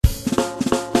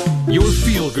Your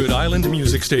feel-good island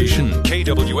music station,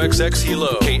 KWXX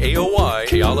Hilo, KAOY,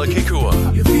 Keala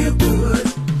Kekua. Your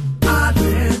feel-good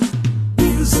island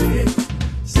music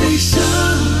station,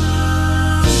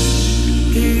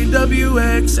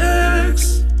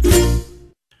 KWXX.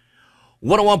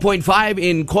 101.5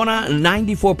 in Kona,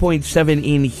 94.7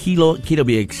 in Hilo,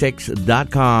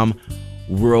 KWXX.com.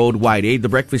 Worldwide. The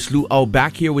Breakfast Luau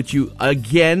back here with you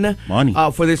again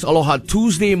for this Aloha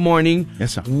Tuesday morning.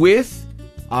 Yes, sir. With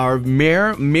our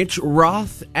Mayor Mitch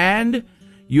Roth and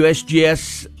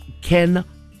USGS Ken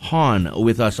Hahn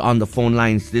with us on the phone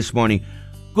lines this morning.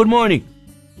 Good morning.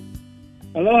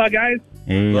 Aloha, guys.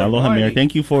 Hey, aloha, Mayor.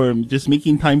 Thank you for just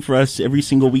making time for us every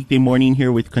single weekday morning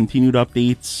here with continued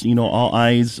updates. You know, all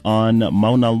eyes on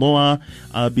Mauna Loa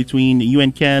between you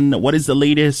and Ken. What is the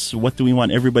latest? What do we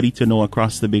want everybody to know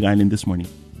across the Big Island this morning?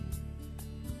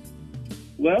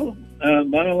 Well,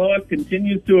 Mauna Loa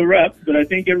continues to erupt, but I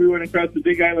think everyone across the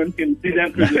Big Island can see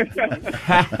that for themselves.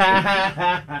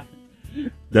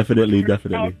 Definitely.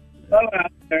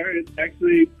 Out there, it's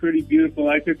actually pretty beautiful.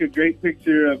 I took a great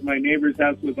picture of my neighbor's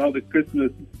house with all the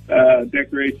Christmas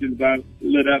decorations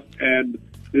lit up and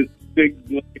this big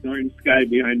glowing orange sky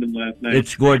behind them last night.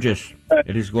 It's gorgeous.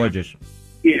 It is gorgeous.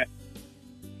 Yeah.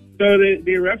 So the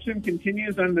eruption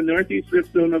continues on the northeast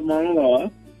rift zone of Mauna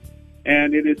Loa,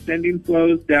 and it is sending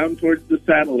flows down towards the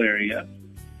saddle area.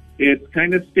 It's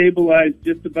kind of stabilized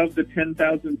just above the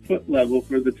 10,000-foot level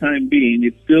for the time being.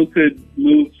 It still could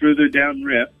move further down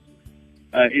rift.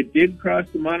 It did cross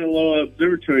the Mauna Loa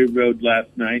Observatory Road last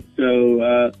night,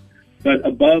 so but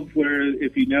above where,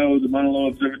 if you know, the Mauna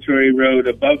Loa Observatory Road,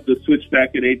 above the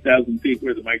switchback at 8,000 feet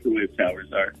where the microwave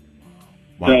towers are.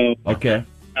 Wow. So, okay.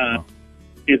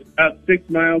 It's about 6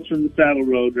 miles from the Saddle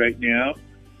Road right now,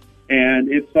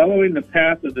 and it's following the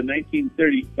path of the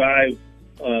 1935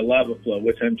 lava flow,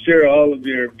 which I'm sure all of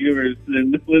your viewers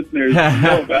and listeners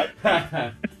know about.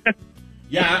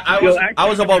 Yeah, I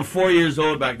was about 4 years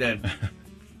old back then.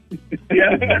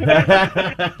 Yeah.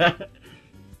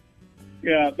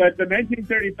 Yeah, but the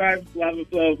 1935 lava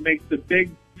flow makes the big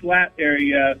flat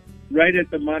area right at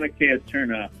the Mauna Kea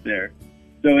turnoff there.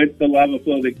 So it's the lava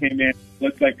flow that came in.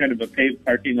 Looks like kind of a paved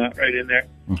parking lot right in there.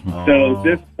 Mm-hmm. So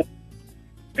this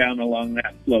down along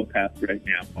that flow path right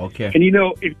now. Okay. And you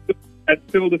know, if at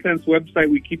Civil Defense website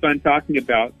we keep on talking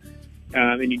about,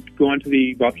 and you go onto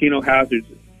the volcano hazards,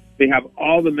 they have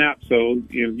all the maps. So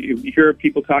you hear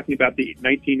people talking about the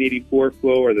 1984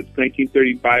 flow or the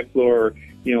 1935 flow or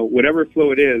whatever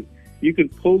flow it is. You can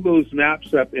pull those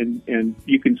maps up and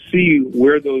you can see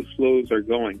where those flows are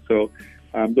going. So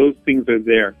those things are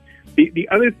there. The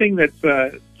other thing that's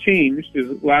changed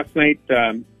is last night,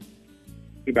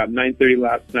 about 9:30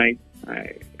 last night,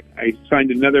 I signed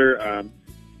another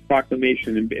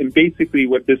proclamation, and basically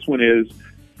what this one is,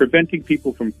 preventing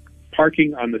people from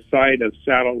parking on the side of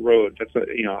Saddle Road. That's a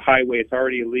highway. It's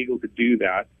already illegal to do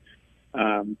that.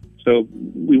 So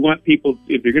we want people,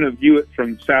 if you're going to view it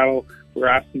from Saddle, we're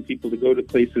asking people to go to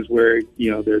places where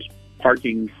there's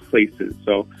parking places.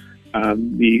 So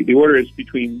the order is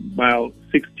between mile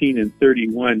 16 and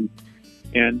 31,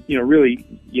 and really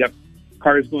you have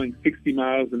cars going 60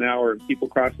 miles an hour, people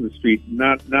crossing the street.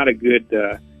 Not a good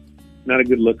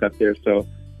look up there. So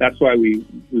that's why we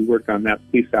work on that.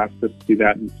 Police asked us to do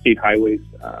that, and state highways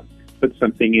put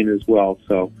something in as well.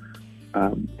 So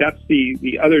that's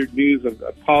the other news of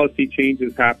policy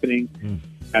changes happening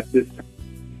at this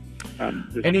time.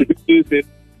 The good news is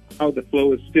how the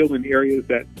flow is still in areas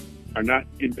that are not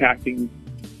impacting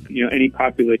any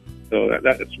population. So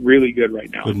that's really good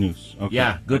right now. Good news. Okay.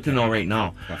 Yeah, good to know right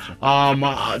now. Gotcha.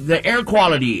 The air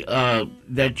quality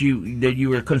that you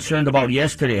were concerned about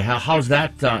yesterday, how's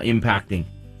that impacting?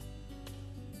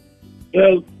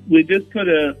 Well, we just put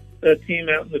a team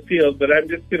out in the field, but I'm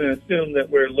just going to assume that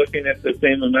we're looking at the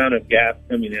same amount of gas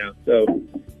coming out. So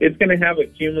it's going to have a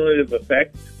cumulative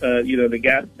effect. The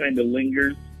gas kind of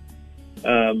lingers.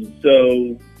 I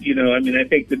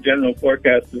think the general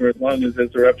forecast for as long as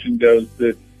this eruption goes,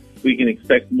 that we can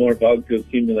expect more fog to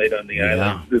accumulate on the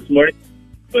island. This morning,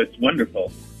 but it's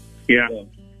wonderful. Yeah. So,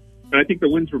 and I think the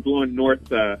winds were blowing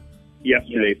north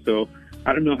yesterday, so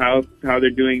I don't know how they're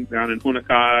doing down in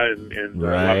Honokaa and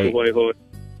right. Wapahoehoe.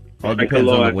 All depends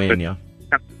on the wind, yeah.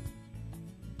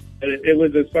 It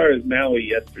was as far as Maui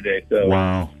yesterday, so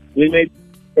wow. We made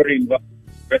reporting the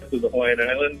rest of the Hawaiian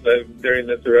Islands. During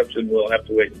this eruption, we'll have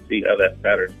to wait and see how that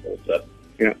pattern holds up.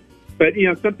 Yeah. But,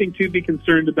 something to be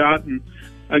concerned about. And,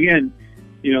 again,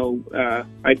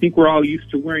 I think we're all used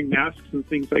to wearing masks and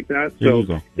things like that.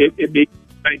 So it may be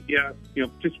an idea,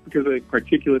 just because of the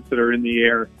particulates that are in the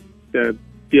air, to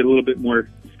be a little bit more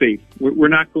safe. We're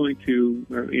not going to,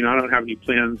 I don't have any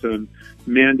plans on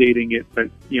mandating it, but,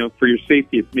 for your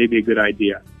safety, it's maybe a good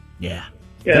idea. Yeah.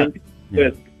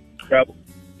 Probably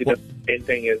the main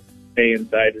thing is stay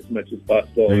inside as much as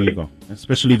possible. There you go.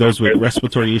 Especially those with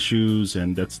respiratory issues,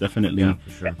 and that's definitely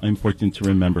important to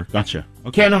remember. Gotcha.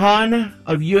 Okay. Ken Han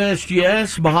of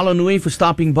USGS, mahalo nui for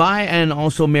stopping by, and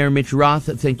also Mayor Mitch Roth,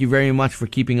 thank you very much for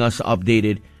keeping us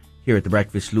updated here at the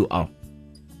Breakfast Luau.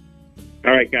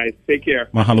 All right, guys. Take care.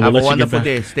 Mahalo. Have a wonderful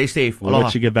day. Stay safe. We'll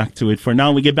let you get back to it. For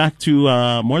now, we get back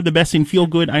to more of the best in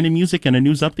feel-good Aina music and a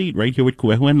news update right here with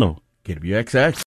Kuehu and Lo. KWXX.